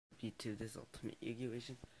YouTube, this is Ultimate Yu-Gi-Oh!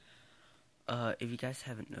 Vision. If you guys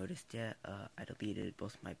haven't noticed yet, I deleted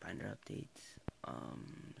both my binder updates.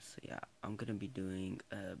 So yeah, I'm gonna be doing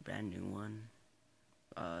a brand new one.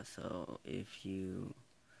 So if you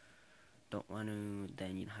don't want to,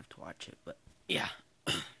 then you don't have to watch it. But yeah,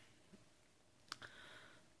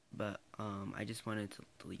 but I just wanted to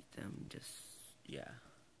delete them. Just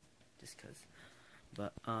cause.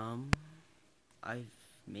 But I've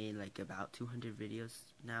made like about 200 videos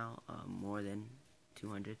now, more than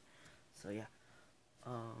 200. So yeah,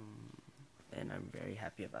 and I'm very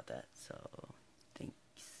happy about that. So thanks,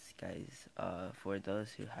 guys, for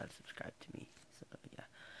those who have subscribed to me. So yeah,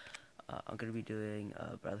 I'm gonna be doing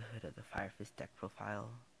Brotherhood of the Fire Fist deck profile,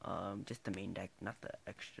 just the main deck, not the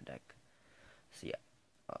extra deck. So yeah,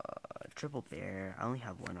 Triple Bear. I only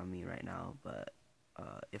have one on me right now, but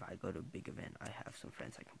if I go to a big event, I have some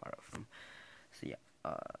friends I can borrow from. So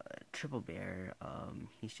yeah, Triple Bear,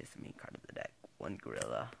 he's just the main card of the deck. One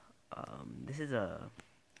Gorilla. This is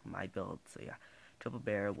my build, so yeah. Triple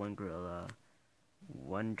Bear, one Gorilla,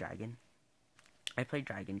 one Dragon. I play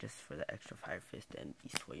Dragon just for the extra Fire Fist and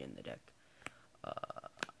Beast Warrior in the deck.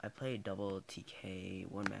 I play double TK,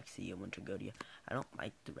 one Maxi, and one Tragodia. I don't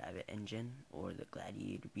like the Rabbit engine or the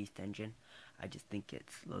Gladiator Beast engine. I just think it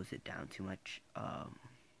slows it down too much,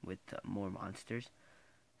 with more monsters.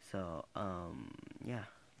 So, yeah.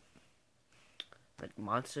 Like,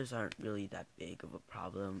 monsters aren't really that big of a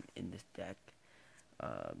problem in this deck,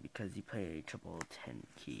 because you play a triple 10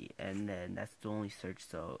 key, and then that's the only search,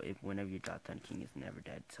 so whenever you draw 10 king, it's never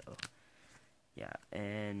dead, so, yeah,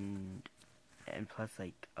 and plus,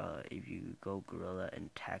 like, if you go Gorilla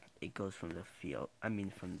and attack, it goes from the field,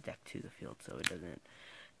 from the deck to the field, so it doesn't,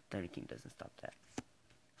 10 king doesn't stop that.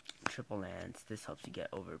 Triple lands, this helps you get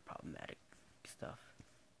over problematic stuff.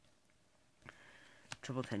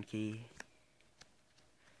 Triple 10 key,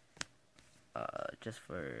 just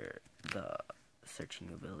for the searching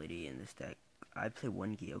ability in this deck. I play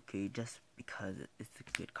one Gyoku just because it's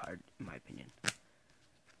a good card in my opinion.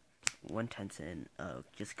 One Tensen,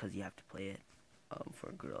 just because you have to play it, for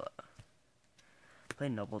a Gorilla. Play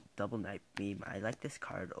double Night Beam. I like this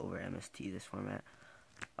card over MST this format.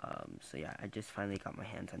 So yeah, I just finally got my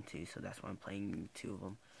hands on two, so that's why I'm playing two of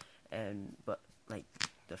them. But like,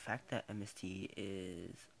 the fact that MST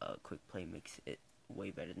is a quick play makes it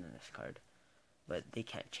way better than this card. But they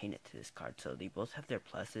can't chain it to this card, so they both have their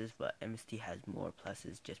pluses, but MST has more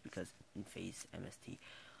pluses just because in phase MST,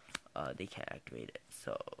 they can't activate it.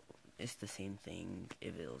 So it's the same thing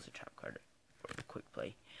if it was a trap card or a quick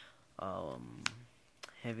play.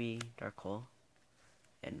 Heavy, Dark Hole,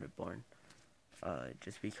 and Reborn.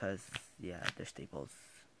 Just because, yeah, they're staples.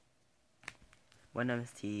 One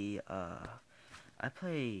MST, I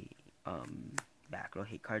play back row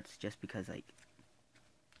hate cards just because, like,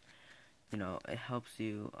 you know, it helps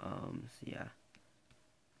you, so yeah,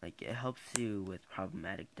 like, it helps you with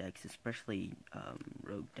problematic decks, especially,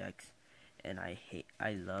 rogue decks, and I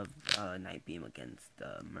love, Night Beam against,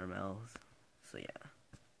 Mermels, so yeah.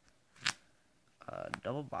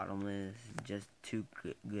 Double Bottomless, just too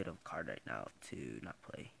good of a card right now to not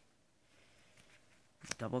play.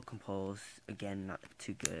 Double Compulse, again, not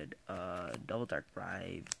too good. Double Dark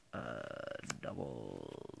Bribe,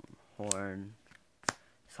 Double Horn,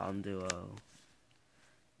 Solemn Duo,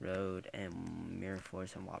 Road, and Mirror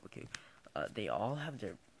Force and Waboku. They all have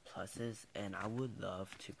their pluses, and I would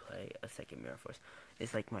love to play a second Mirror Force.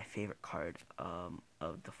 It's like my favorite card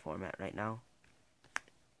of the format right now.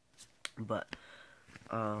 But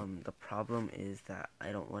the problem is that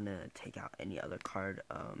I don't want to take out any other card,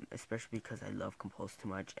 especially because I love Compulse too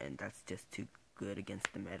much, and that's just too good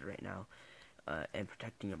against the meta right now. And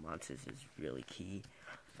protecting your monsters is really key.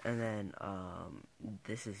 And then,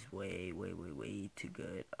 this is way too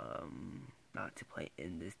good, not to play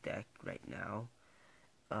in this deck right now.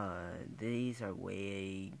 These are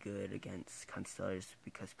way good against Constellars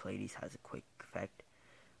because Pleiades has a quick effect.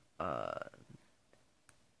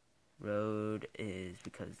 Road is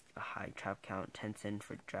because a high trap count, Tensen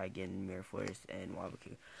for Dragon, Mirror Force, and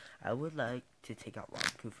Waboku. I would like to take out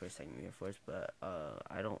Waboku for a second Mirror Force, but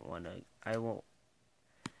I don't want to. I won't.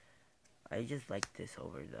 I just like this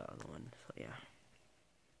over the other one, so yeah.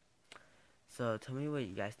 So tell me what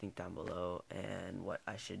you guys think down below and what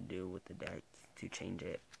I should do with the deck to change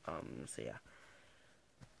it. So yeah.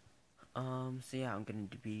 I'm gonna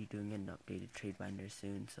be doing an updated trade binder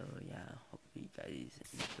soon, so yeah, hope you guys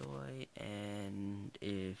enjoy, and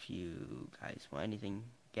if you guys want anything,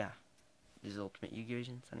 yeah, this is Ultimate Yu-Gi-Oh!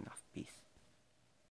 Vision, signing off, peace.